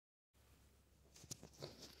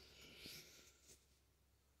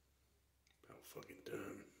fucking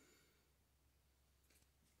time.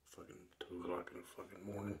 Fucking 2 o'clock in the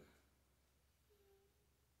fucking morning.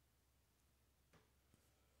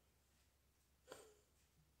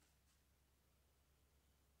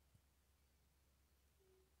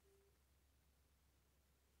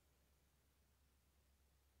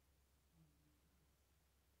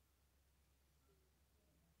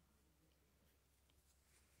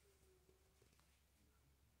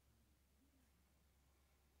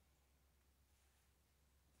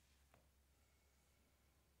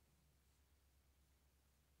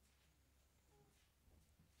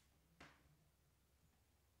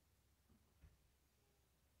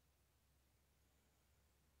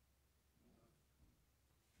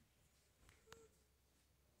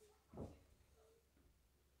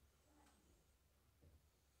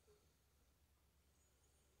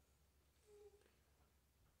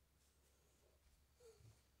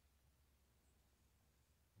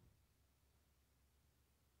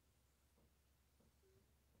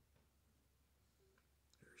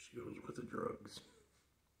 There she goes with the drugs.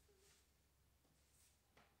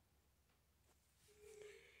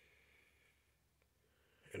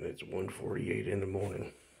 And it's 1:48 in the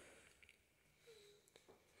morning.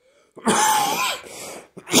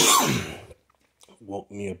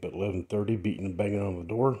 Woke me up at 11:30, beating and banging on the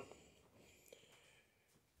door.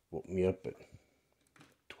 Woke me up at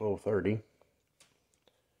 12:30,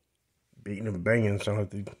 beating and banging.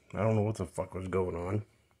 Sounded like I don't know what the fuck was going on.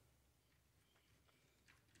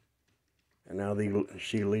 And now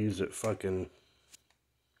she leaves at fucking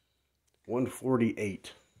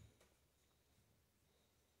 1:48.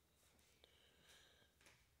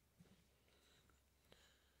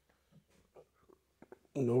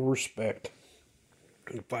 No respect.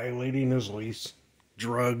 Violating his lease.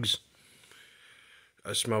 Drugs.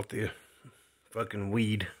 I smelt the fucking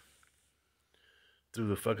weed through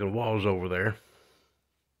the fucking walls over there.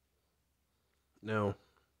 Now,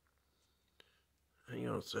 hang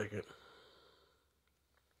on a second.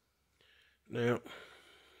 Now,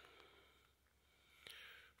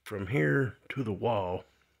 from here to the wall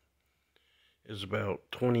is about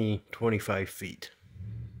 20-25 feet.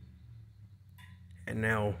 And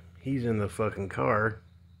now he's in the fucking car.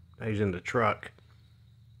 He's in the truck.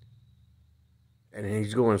 And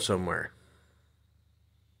he's going somewhere.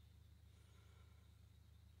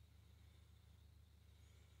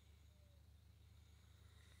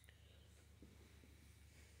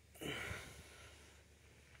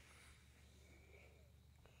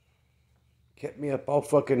 Kept me up all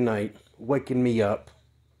fucking night, waking me up.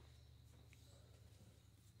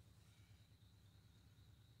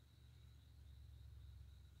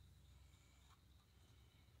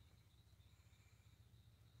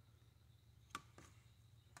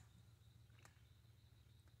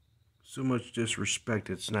 So much disrespect,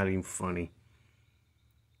 it's not even funny.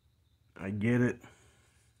 I get it.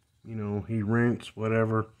 You know, he rents,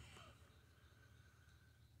 whatever.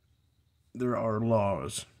 There are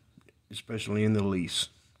laws, especially in the lease.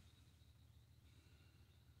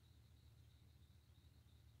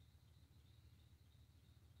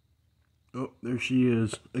 Oh, there she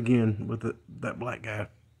is, again, with that black guy.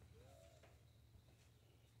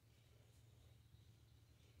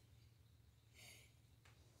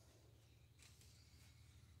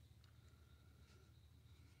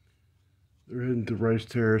 They're heading to Rice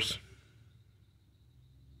Terrace.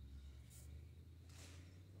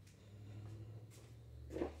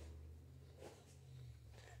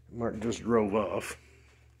 Mark just drove off.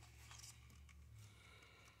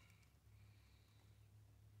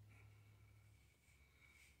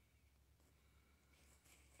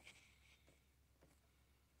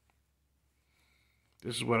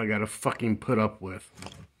 This is what I gotta fucking put up with.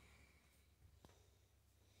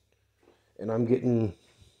 And I'm getting...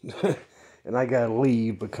 and I gotta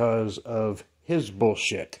leave because of his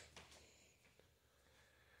bullshit.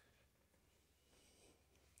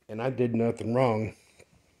 And I did nothing wrong.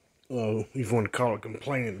 Oh, if you want to call it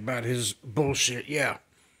complaining about his bullshit, yeah.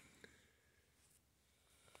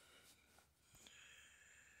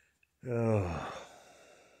 Oh.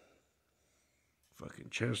 Fucking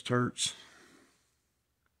chest hurts.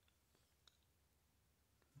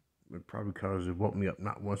 But probably because it woke me up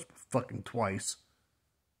not once, but fucking twice.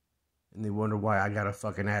 And they wonder why I got a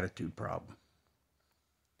fucking attitude problem.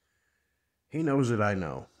 He knows that I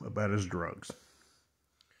know about his drugs.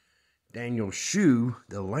 Daniel Shue,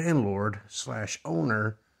 the landlord /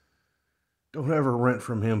 owner, don't ever rent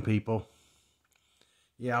from him, people.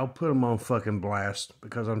 Yeah, I'll put him on fucking blast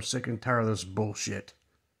because I'm sick and tired of this bullshit.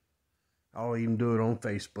 I'll even do it on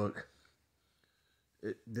Facebook.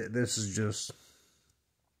 This is just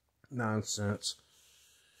nonsense.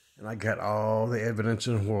 And I got all the evidence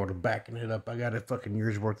in the world of backing it up. I got a fucking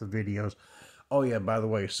year's worth of videos. Oh yeah, by the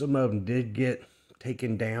way, some of them did get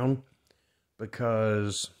taken down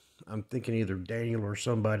because I'm thinking either Daniel or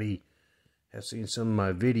somebody has seen some of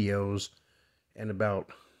my videos, and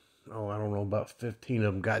about 15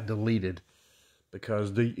 of them got deleted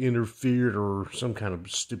because they interfered or some kind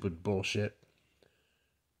of stupid bullshit.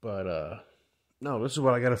 But, no, this is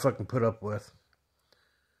what I gotta fucking put up with.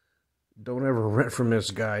 Don't ever rent from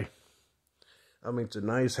this guy. I mean, it's a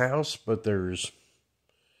nice house, but there's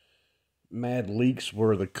mad leaks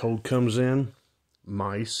where the cold comes in.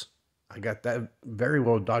 Mice. I got that very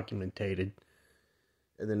well documented.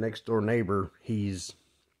 And the next door neighbor, he's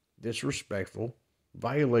disrespectful,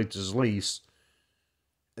 violates his lease,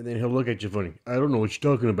 and then he'll look at you funny. I don't know what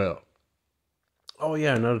you're talking about. Oh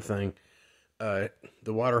yeah, another thing. The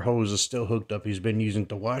water hose is still hooked up. He's been using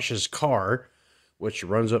to wash his car, which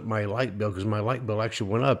runs up my light bill, because my light bill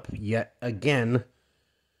actually went up yet again.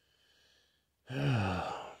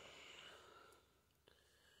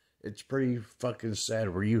 It's pretty fucking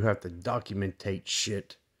sad where you have to documentate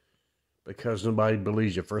shit because nobody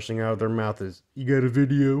believes you. First thing out of their mouth is, you got a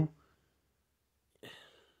video?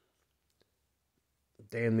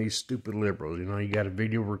 Damn these stupid liberals. You know, you got to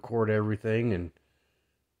video record everything, and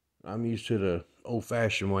I'm used to the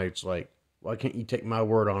old-fashioned way. It's like, why can't you take my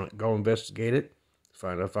word on it? Go investigate it.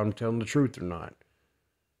 Find out if I'm telling the truth or not.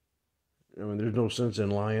 I mean, there's no sense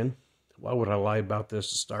in lying. Why would I lie about this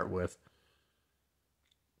to start with?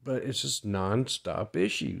 But it's just non-stop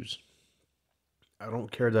issues. I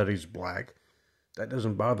don't care that he's black. That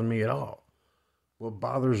doesn't bother me at all. What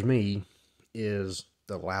bothers me is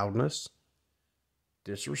the loudness,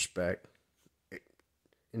 disrespect,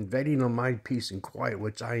 invading on my peace and quiet,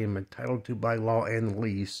 which I am entitled to by law and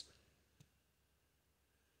lease.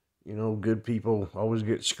 You know, good people always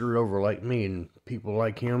get screwed over like me, and people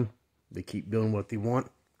like him, they keep doing what they want.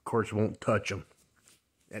 Of course, won't touch them.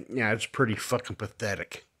 And yeah, it's pretty fucking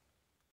pathetic.